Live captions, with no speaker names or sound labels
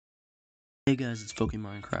Hey guys, it's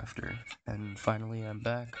Pokemon Crafter, and finally I'm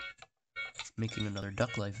back making another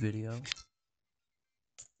Duck Life video.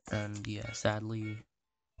 And yeah, sadly,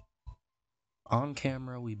 on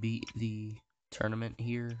camera we beat the tournament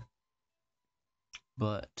here,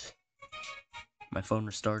 but my phone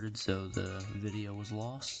restarted, so the video was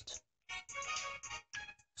lost.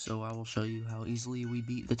 So I will show you how easily we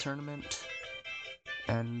beat the tournament,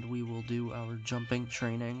 and we will do our jumping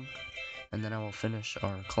training, and then I will finish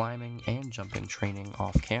our climbing and jumping training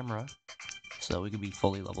off camera, so that we can be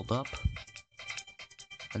fully leveled up.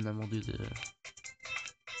 And then we'll do the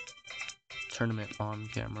tournament on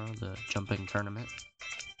camera, the jumping tournament,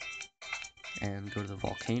 and go to the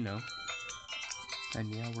volcano. And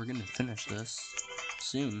yeah, we're gonna finish this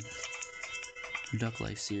soon. Duck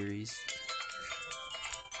Life series.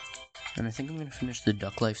 And I think I'm gonna finish the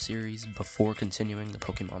Duck Life series before continuing the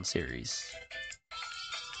Pokemon series.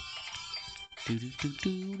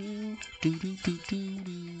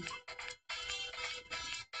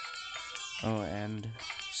 Oh, and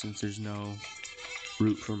since there's no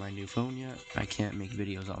root for my new phone yet, I can't make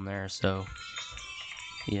videos on there, so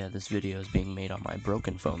yeah, this video is being made on my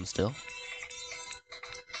broken phone still.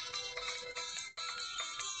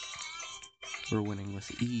 We're winning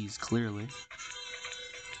with ease, clearly.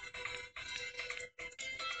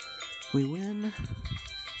 We win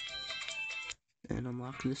and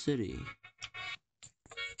unlock the city.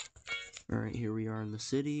 Alright, here we are in the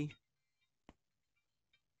city.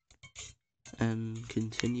 And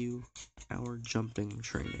continue our jumping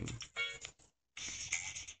training.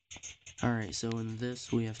 Alright, so in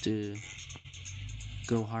this we have to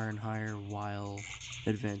go higher and higher while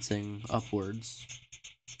advancing upwards.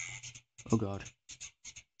 Oh god.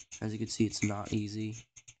 As you can see, it's not easy.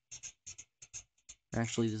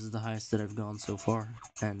 Actually, this is the highest that I've gone so far,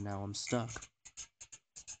 and now I'm stuck.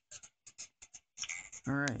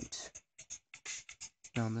 Alright.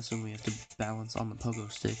 Now in this one we have to balance on the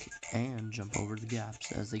pogo stick and jump over the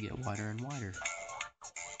gaps as they get wider and wider.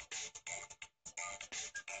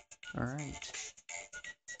 Alright.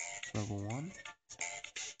 Level 1.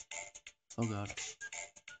 Oh god.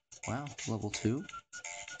 Wow, level 2.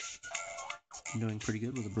 I'm doing pretty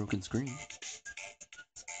good with a broken screen.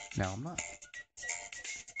 Now I'm not.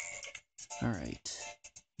 Alright.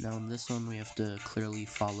 Now in this one we have to clearly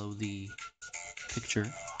follow the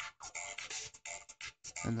picture.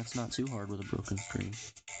 And that's not too hard with a broken screen.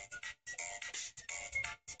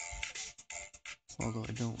 Although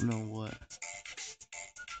I don't know what...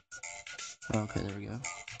 Okay, there we go.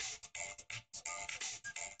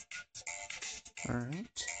 Alright,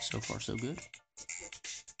 so far so good.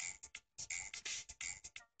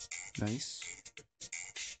 Nice.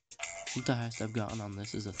 I think the highest I've gotten on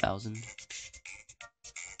this is 1,000.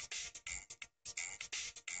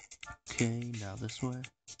 Okay, now this way.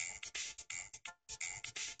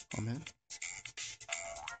 Oh man.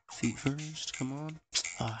 Feet first, come on.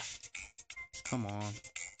 Ah, come on.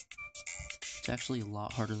 It's actually a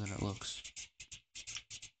lot harder than it looks.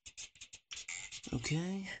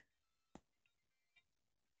 Okay.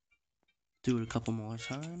 Do it a couple more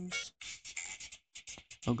times.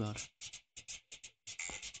 Oh god.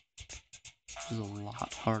 This is a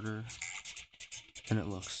lot harder than it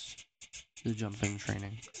looks. The jumping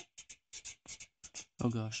training. Oh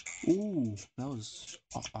gosh. Ooh, that was...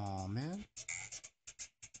 Aw, man.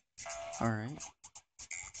 Alright.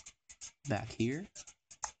 Back here.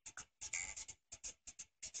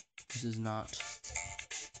 This is not...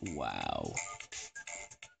 Wow.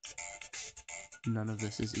 None of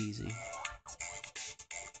this is easy.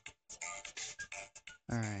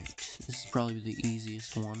 Alright, this is probably the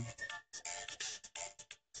easiest one.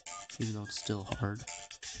 Even though it's still hard.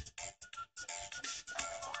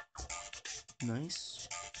 Nice.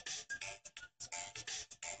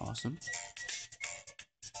 Awesome.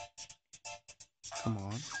 Come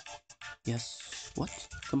on. Yes. What?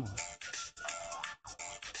 Come on.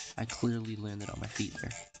 I clearly landed on my feet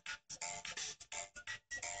there.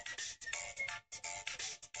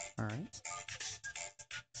 Alright.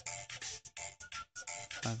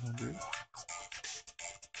 500.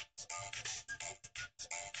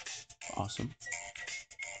 Awesome.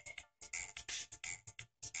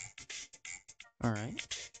 Alright.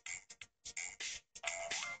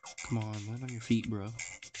 Come on, land on your feet, bro.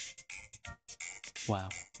 Wow.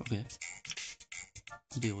 Okay.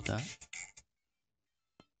 Deal with that.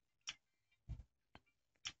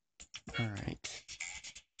 Alright.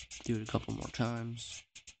 Do it a couple more times.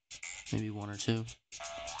 Maybe one or two.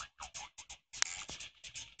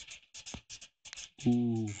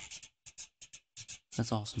 Ooh.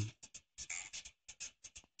 That's awesome.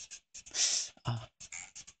 Ah.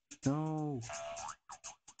 No.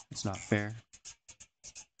 It's not fair.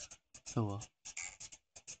 Oh well.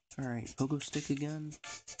 Alright, pogo stick again.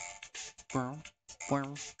 I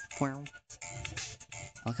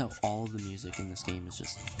like how all of the music in this game is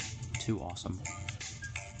just too awesome.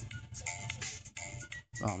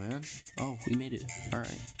 Oh man. Oh, we made it.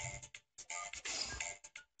 Alright.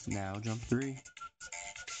 Now jump 3.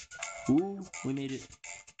 Ooh, we made it.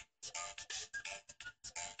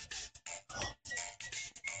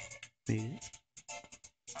 Made it.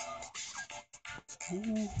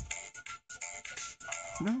 Ooh.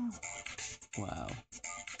 No. Wow. I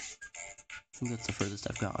think that's the furthest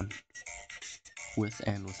I've gotten. With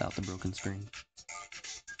and without the broken screen.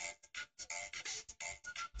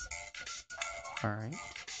 Alright.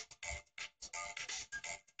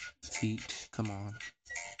 Feet, come on.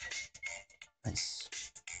 Nice.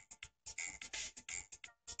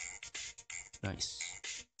 Nice.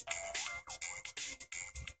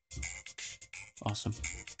 Awesome.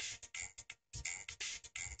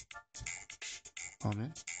 Oh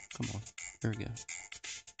man, come on. There we go.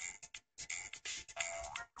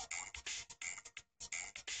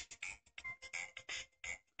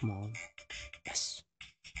 Come on. Yes.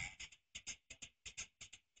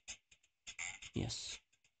 Yes.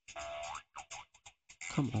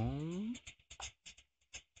 Come on.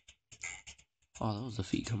 Oh, that was the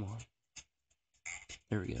feet, come on.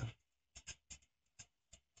 There we go.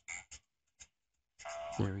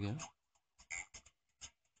 There we go.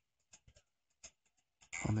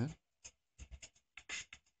 Oh man.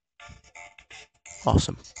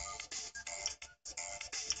 Awesome.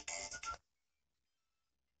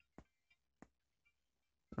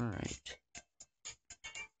 Alright.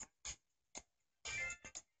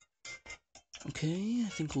 Okay, I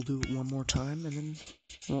think we'll do it one more time and then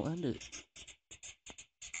we'll end it.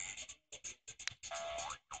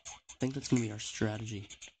 I think that's gonna be our strategy.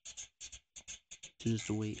 To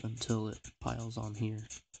just wait until it piles on here.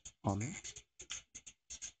 On there?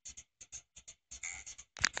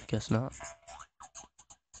 Guess not.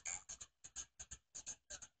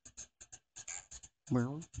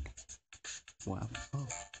 Well. Wow. Oh.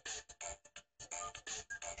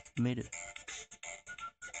 Made it.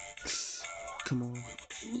 Come on.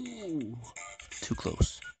 Ooh. Too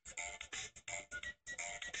close.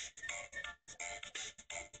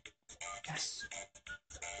 Yes.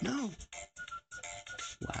 No.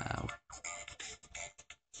 Wow.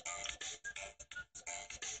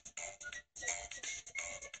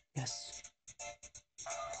 Yes.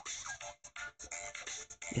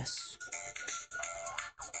 Yes.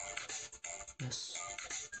 Yes.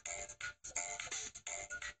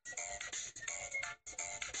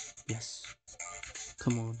 Yes.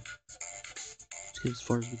 Come on. Let's get as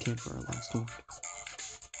far as we can for our last one.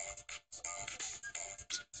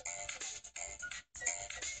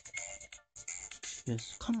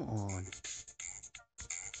 Yes. Come on.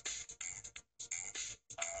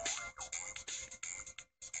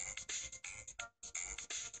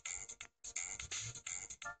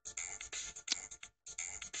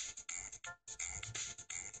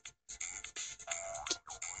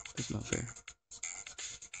 That's not fair.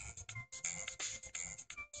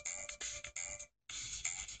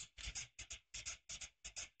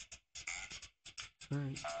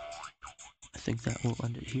 Alright. I think that will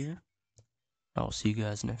end it here. I'll see you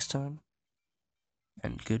guys next time.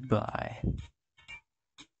 And goodbye.